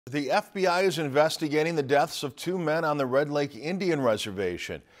The FBI is investigating the deaths of two men on the Red Lake Indian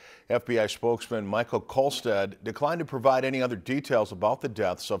Reservation. FBI spokesman Michael Kolstad declined to provide any other details about the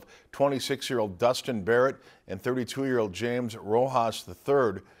deaths of 26-year-old Dustin Barrett and 32-year-old James Rojas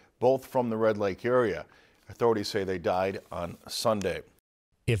III, both from the Red Lake area. Authorities say they died on Sunday.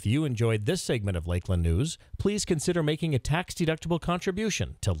 If you enjoyed this segment of Lakeland News, please consider making a tax-deductible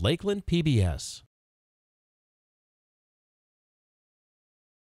contribution to Lakeland PBS.